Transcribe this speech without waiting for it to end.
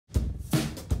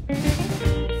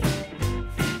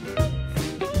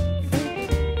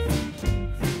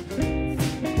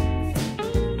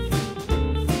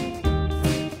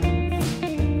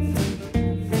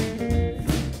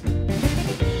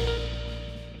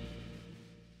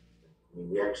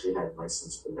actually had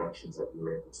licensed productions that we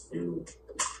were able to do,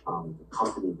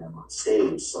 accompany them on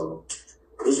stage. So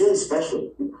it was really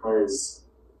special because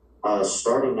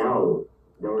starting out,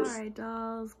 there was... All right,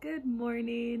 dolls, good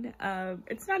morning.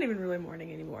 It's not even really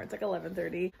morning anymore. It's like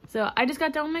 11:30. So I just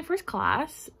got done with my first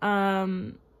class.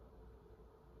 I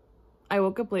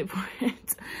woke up late for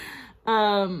it.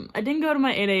 I didn't go to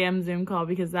my 8 a.m. Zoom call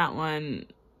because that one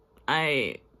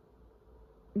I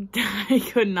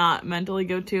could not mentally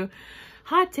go to.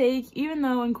 Hot take, even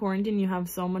though in quarantine you have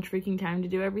so much freaking time to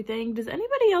do everything, does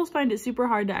anybody else find it super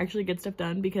hard to actually get stuff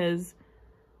done? Because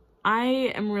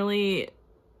I am really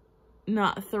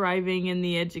not thriving in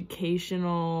the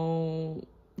educational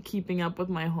keeping up with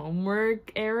my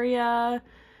homework area,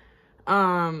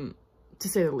 to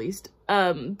say the least.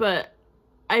 But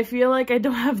I feel like I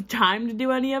don't have time to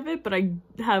do any of it, but I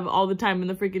have all the time in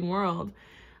the freaking world.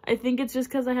 I think it's just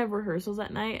because I have rehearsals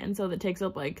at night, and so that takes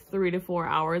up like 3 to 4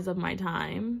 hours of my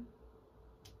time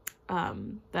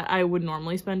that I would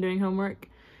normally spend doing homework.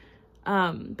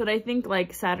 But I think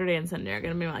like Saturday and Sunday are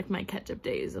gonna be like my catch-up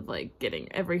days of like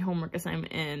getting every homework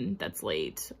assignment in that's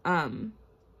late.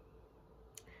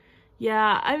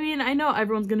 Yeah, I mean, I know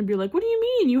everyone's gonna be like, what do you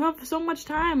mean? You have so much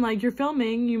time, like you're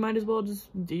filming, you might as well just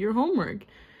do your homework.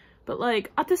 But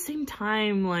like at the same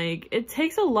time, like it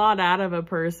takes a lot out of a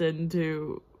person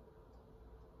to,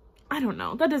 I don't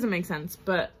know, that doesn't make sense,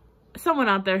 but someone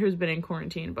out there who's been in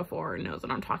quarantine before knows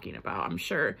what I'm talking about, I'm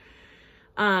sure.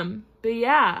 But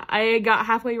yeah, I got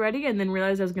halfway ready and then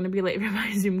realized I was going to be late for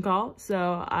my Zoom call. So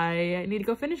I need to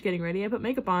go finish getting ready. I put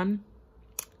makeup on,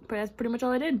 but that's pretty much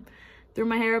all I did. Threw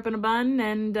my hair up in a bun,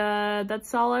 and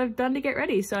that's all I've done to get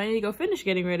ready. So I need to go finish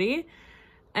getting ready.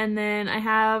 And then I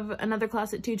have another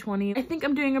class at 2:20. I think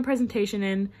I'm doing a presentation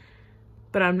in,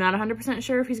 but I'm not 100%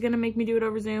 sure if he's going to make me do it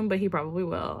over Zoom, but he probably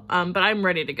will. But I'm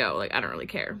ready to go. Like, I don't really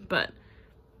care, but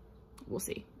we'll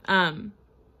see.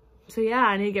 So yeah,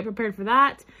 I need to get prepared for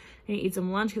that. I need to eat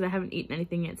some lunch because I haven't eaten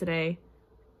anything yet today.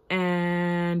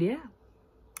 And yeah,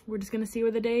 we're just gonna see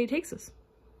where the day takes us.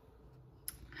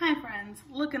 Hi friends,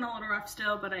 looking a little rough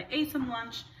still, but I ate some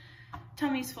lunch.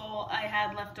 Tummy's full. I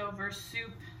had leftover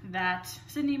soup that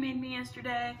Sydney made me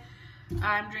yesterday.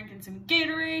 I'm drinking some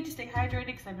Gatorade to stay hydrated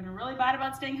because I've been really bad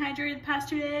about staying hydrated the past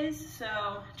 2 days. So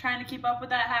trying to keep up with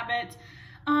that habit.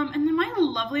 And then my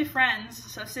lovely friends,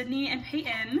 so Sydney and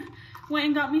Peyton, went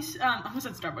and got me, I almost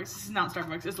said Starbucks. This is not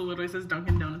Starbucks. It literally says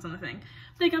Dunkin' Donuts on the thing.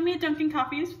 They got me a Dunkin'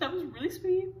 coffees. That was really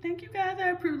sweet. Thank you guys.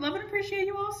 I love and appreciate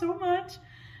you all so much.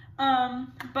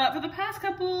 But for the past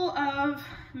couple of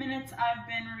minutes, I've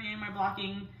been reviewing my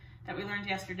blocking that we learned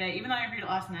yesterday. Even though I reviewed it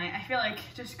last night, I feel like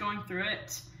just going through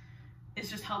it is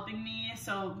just helping me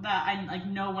so that I like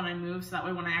know when I move. So that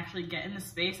way when I actually get in the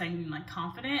space, I'm like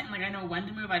confident and like I know when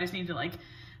to move. I just need to like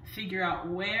figure out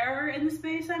where in the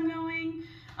space I'm going.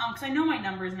 Because I know my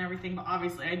numbers and everything, but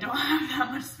obviously I don't have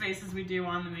that much space as we do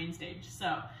on the main stage.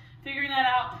 So figuring that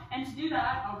out, and to do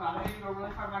that, oh god, I need to go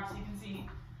really far back so you can see.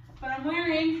 But I'm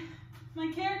wearing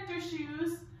my character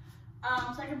shoes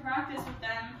so I can practice with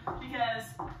them because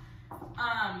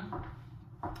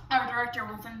our director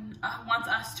wants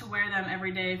us to wear them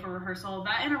every day for rehearsal.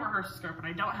 That and a rehearsal skirt, but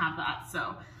I don't have that,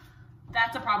 so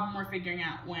that's a problem we're figuring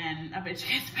out when a bitch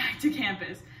gets back to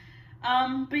campus.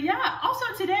 But yeah, also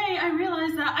today I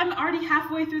realized that I'm already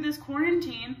halfway through this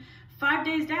quarantine, 5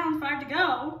 days down, 5 to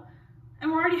go,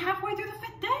 and we're already halfway through the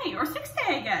 5th day, or 6th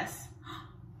day, I guess.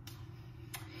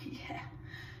 Yeah,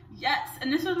 yes,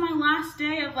 and this was my last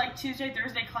day of like Tuesday,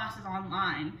 Thursday classes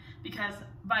online, because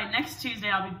by next Tuesday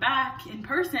I'll be back in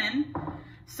person,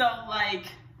 so like,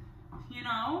 you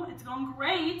know, it's going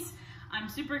great. I'm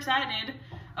super excited.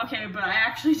 Okay, but I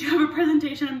actually do have a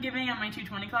presentation I'm giving on my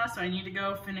 2:20 class, so I need to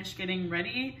go finish getting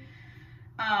ready.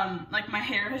 Like my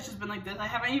hair has just been like this. I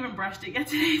haven't even brushed it yet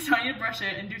today, so I need to brush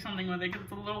it and do something with it because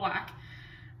it's a little whack.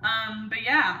 But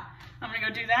yeah, I'm gonna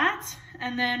go do that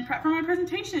and then prep for my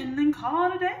presentation and then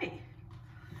call it a day.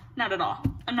 Not at all.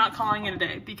 I'm not calling it a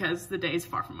day because the day is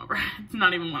far from over. It's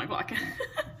not even 1 o'clock. Of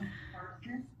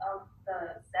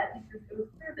the set, because it was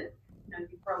clear that, you know,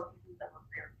 you broke into some of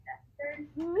your necessary.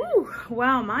 Woo!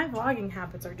 Wow, my vlogging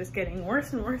habits are just getting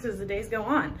worse and worse as the days go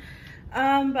on.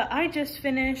 But I just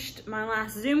finished my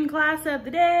last Zoom class of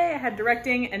the day. I had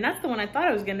directing, and that's the one I thought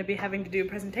I was going to be having to do a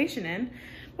presentation in,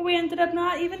 but we ended up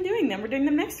not even doing them. We're doing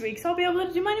them next week, so I'll be able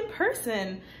to do mine in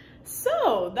person.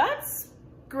 So that's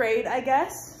great, I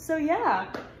guess. So yeah,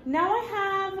 now I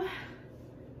have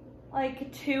like a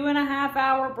 2.5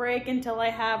 hour break until I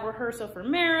have rehearsal for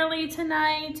Merrily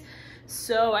tonight.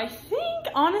 So I think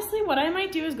honestly what I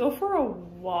might do is go for a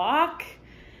walk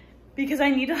because I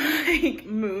need to like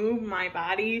move my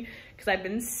body because I've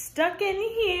been stuck in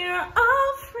here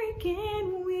all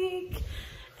freaking week.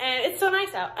 And it's so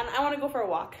nice out, and I want to go for a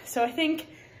walk. So I think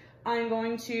I'm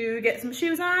going to get some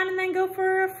shoes on and then go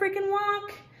for a freaking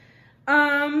walk.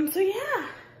 So yeah,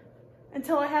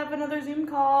 until I have another Zoom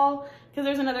call, because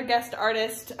there's another guest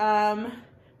artist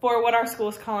for what our school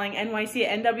is calling NYC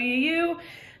at NWU.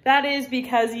 That is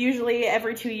because usually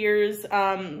every 2 years,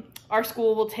 our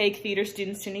school will take theater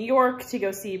students to New York to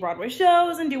go see Broadway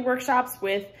shows and do workshops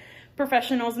with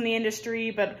professionals in the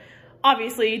industry, but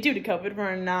obviously, due to COVID,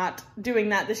 we're not doing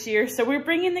that this year, so we're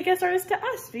bringing the guest artist to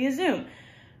us via Zoom.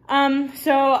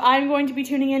 So I'm going to be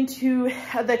tuning into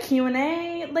the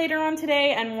Q&A later on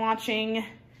today and watching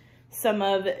some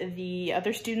of the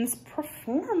other students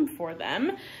perform for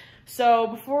them. So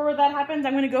before that happens,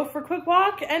 I'm going to go for a quick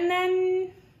walk, and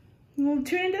then we'll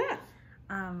tune into that.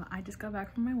 I just got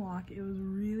back from my walk. It was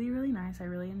really, really nice. I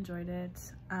really enjoyed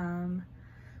it.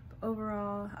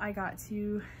 Overall, I got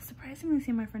to surprisingly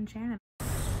see my friend Shannon.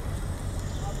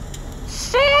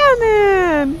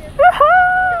 Shannon!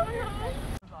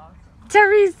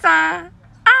 Theresa!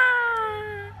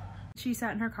 Ah! She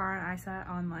sat in her car and I sat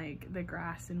on like the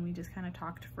grass and we just kind of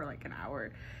talked for like an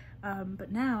hour.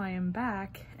 But now I am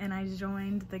back and I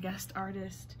joined the guest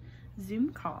artist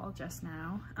Zoom call just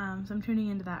now. So I'm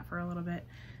tuning into that for a little bit.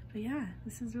 But yeah,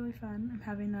 this is really fun. I'm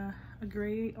having a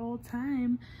great old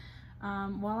time.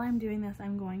 While I'm doing this,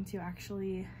 I'm going to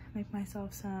actually make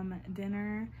myself some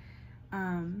dinner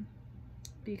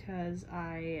because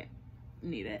I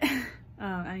need it.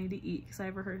 I need to eat because I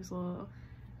have rehearsal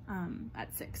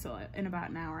at 6, so in about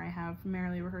an hour I have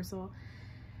Merrily rehearsal.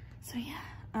 So yeah,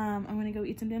 I'm gonna go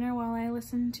eat some dinner while I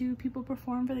listen to people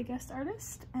perform for the guest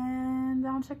artist, and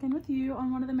I'll check in with you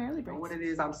on one of the Merrily breaks. What it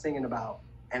is I'm singing about,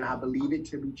 and I believe it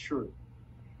to be true.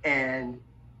 And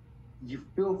you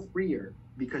feel freer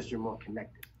because you're more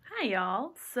connected. Hi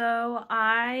y'all. So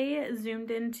I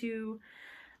zoomed into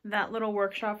that little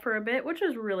workshop for a bit, which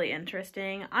was really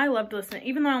interesting. I loved listening,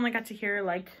 even though I only got to hear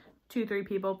like 2-3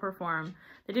 people perform.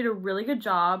 They did a really good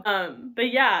job.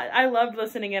 But yeah, I loved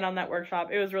listening in on that workshop.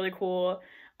 It was really cool.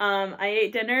 I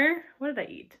ate dinner. What did I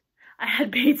eat? I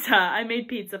had pizza. I made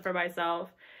pizza for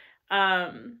myself.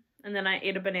 And then I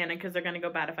ate a banana because they're gonna go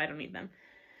bad if I don't eat them.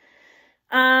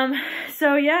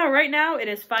 So yeah, right now it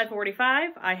is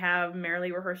 5:45. I have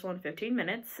Merrily rehearsal in 15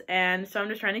 minutes, and so I'm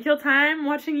just trying to kill time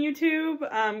watching YouTube,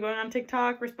 going on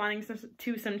TikTok, responding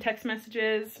to some text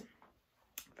messages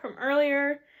from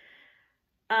earlier.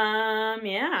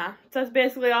 Yeah, so that's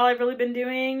basically all I've really been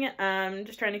doing.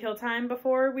 Just trying to kill time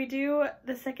before we do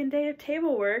the second day of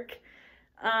table work,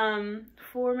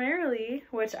 for Merrily,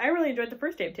 which I really enjoyed the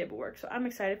first day of table work, so I'm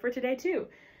excited for today too.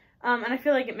 And I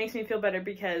feel like it makes me feel better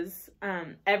because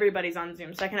everybody's on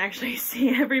Zoom, so I can actually see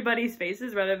everybody's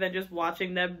faces rather than just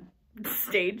watching them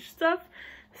stage stuff.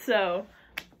 So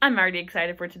I'm already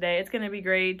excited for today. It's gonna be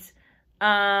great.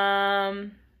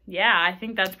 Yeah, I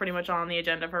think that's pretty much all on the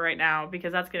agenda for right now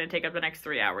because that's gonna take up the next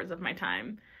 3 hours of my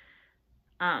time.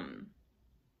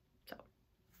 So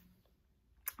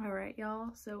all right,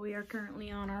 y'all. So we are currently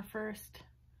on our first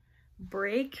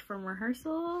break from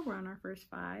rehearsal. We're on our first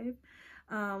 5.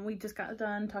 We just got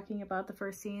done talking about the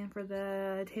first scene for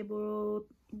the table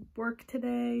work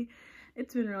today.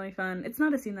 It's been really fun. It's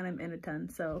not a scene that I'm in a ton,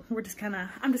 so I'm just kind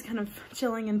of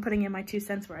chilling and putting in my 2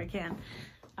 cents where I can.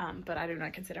 But I do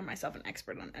not consider myself an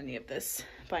expert on any of this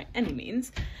by any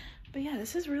means. But yeah,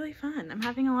 this is really fun. I'm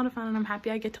having a lot of fun and I'm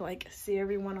happy I get to like see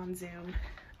everyone on Zoom.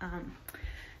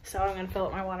 So I'm gonna fill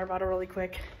up my water bottle really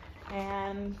quick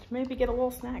and maybe get a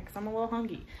little snack because I'm a little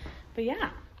hungry. But yeah.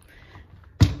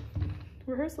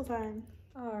 Rehearsal time.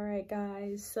 All right,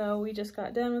 guys, so we just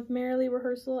got done with Merrily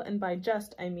rehearsal, and by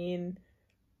just I mean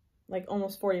like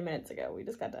almost 40 minutes ago we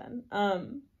just got done.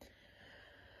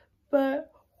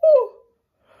 But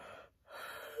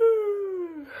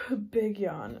big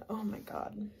yawn. Oh my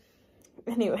god.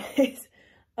 Anyways,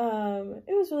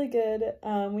 it was really good.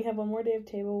 We have one more day of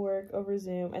table work over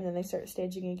Zoom, and then they start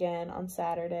staging again on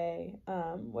Saturday,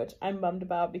 which I'm bummed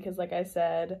about because like I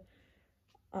said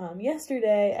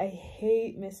yesterday, I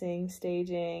hate missing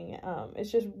staging.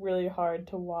 It's just really hard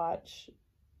to watch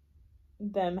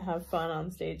them have fun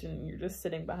on stage and you're just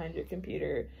sitting behind your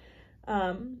computer.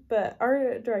 But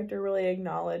our director really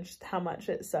acknowledged how much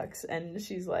it sucks and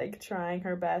she's like trying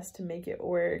her best to make it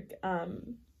work.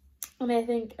 And I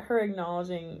think her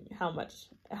acknowledging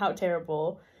how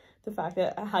terrible the fact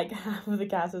that like half of the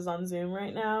cast is on Zoom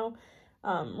right now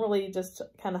really just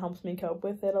kind of helps me cope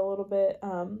with it a little bit.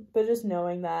 But just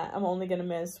knowing that I'm only gonna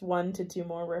miss 1 to 2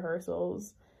 more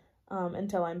rehearsals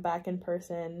until I'm back in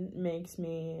person makes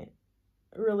me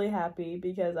really happy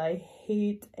because I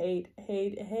hate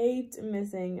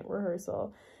missing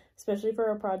rehearsal, especially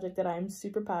for a project that I'm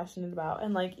super passionate about.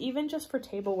 And like even just for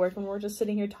table work, when we're just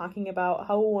sitting here talking about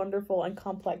how wonderful and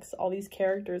complex all these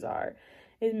characters are,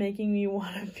 is making me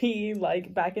want to be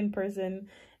like back in person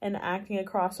and acting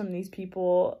across from these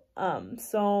people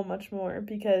so much more,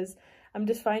 because I'm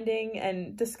just finding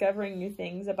and discovering new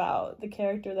things about the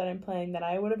character that I'm playing that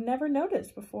I would have never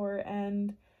noticed before,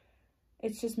 and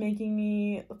it's just making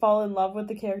me fall in love with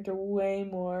the character way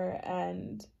more.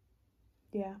 And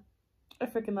yeah, I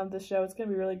freaking love this show. It's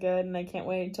gonna be really good, and I can't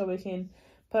wait until we can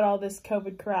put all this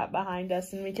COVID crap behind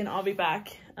us and we can all be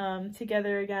back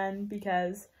together again,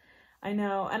 because I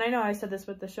know I said this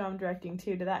with the show I'm directing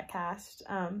too, to that cast.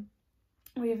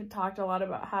 We have talked a lot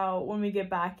about how when we get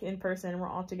back in person, we're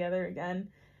all together again,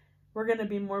 we're going to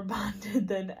be more bonded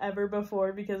than ever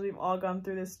before, because we've all gone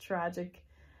through this tragic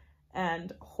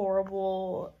and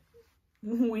horrible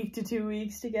week to 2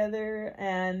 weeks together,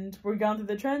 and we're gone through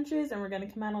the trenches and we're going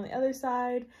to come out on the other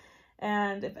side.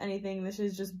 And if anything, this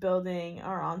is just building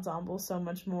our ensemble so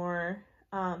much more.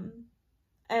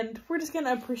 And we're just going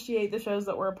to appreciate the shows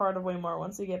that we're a part of way more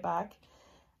once we get back.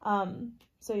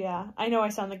 So yeah, I know I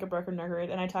sound like a broken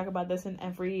record, and I talk about this in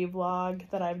every vlog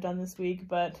that I've done this week,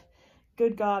 but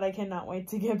good God, I cannot wait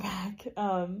to get back.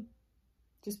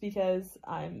 Just because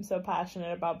I'm so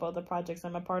passionate about both the projects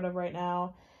I'm a part of right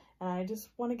now, and I just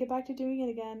want to get back to doing it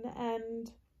again.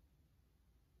 And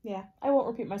yeah, I won't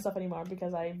repeat myself anymore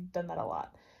because I've done that a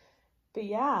lot. But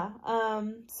yeah,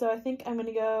 so I think I'm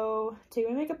gonna go take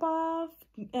my makeup off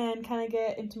and kind of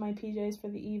get into my PJs for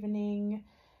the evening,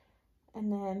 and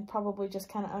then probably just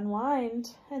kind of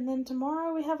unwind. And then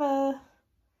tomorrow we have a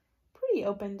pretty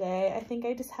open day. I think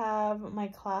I just have my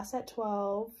class at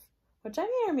 12, which I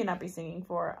may or may not be singing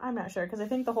for. I'm not sure, because I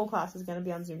think the whole class is going to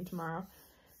be on Zoom tomorrow.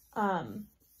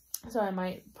 So I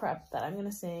might prep that I'm going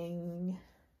to sing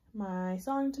my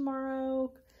song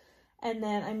tomorrow. And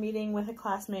then I'm meeting with a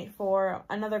classmate for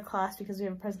another class, because we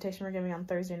have a presentation we're giving on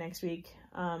Thursday next week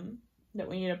that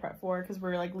we need to prep for, because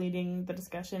we're like leading the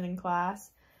discussion in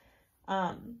class.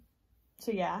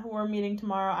 So yeah, we're meeting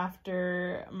tomorrow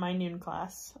after my noon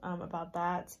class about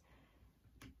that.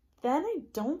 Then I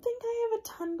don't think I have a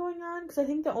ton going on, because I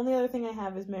think the only other thing I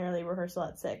have is Merrily rehearsal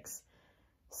at 6.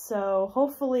 So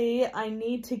hopefully I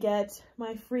need to get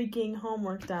my freaking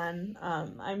homework done.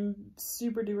 I'm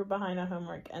super duper behind on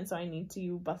homework, and so I need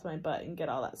to bust my butt and get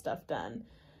all that stuff done.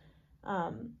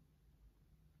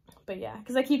 But yeah,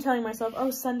 because I keep telling myself,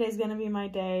 oh, Sunday's gonna be my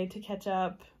day to catch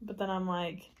up, but then I'm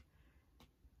like,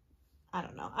 I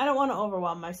don't know. I don't want to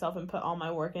overwhelm myself and put all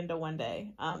my work into one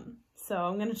day. So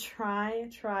I'm going to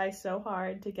try so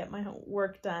hard to get my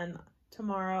work done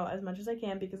tomorrow as much as I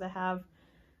can, because I have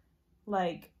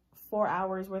like 4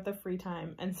 hours worth of free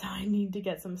time, and so I need to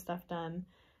get some stuff done.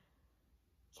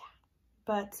 Yeah.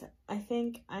 But I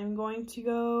think I'm going to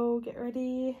go get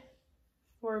ready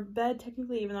for bed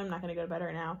technically, even though I'm not going to go to bed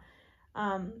right now.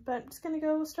 But I'm just going to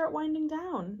go start winding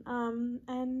down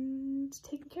and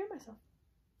taking care of myself.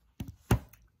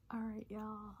 Alright,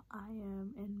 y'all, I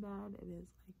am in bed. It is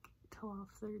like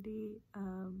 12:30.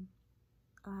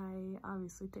 I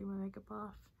obviously take my makeup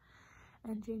off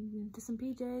and changed into some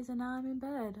PJs, and now I'm in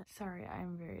bed. Sorry,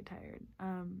 I'm very tired.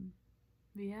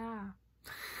 But yeah.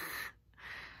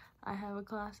 I have a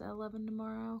class at 11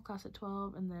 tomorrow, class at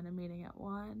 12, and then a meeting at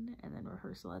 1, and then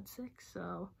rehearsal at 6,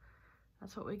 so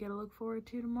that's what we get to look forward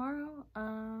to tomorrow.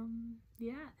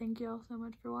 Yeah, thank you all so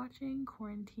much for watching.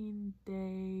 Quarantine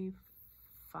day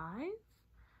 5?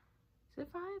 Is it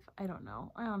 5? I don't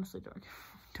know. I honestly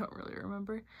don't really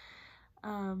remember.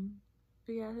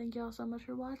 But yeah, thank you all so much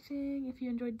for watching. If you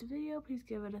enjoyed the video, please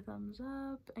give it a thumbs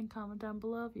up and comment down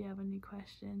below if you have any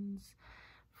questions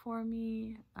for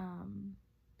me.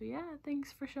 But yeah,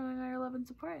 thanks for showing our love and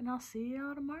support, and I'll see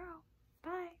y'all tomorrow.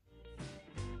 Bye!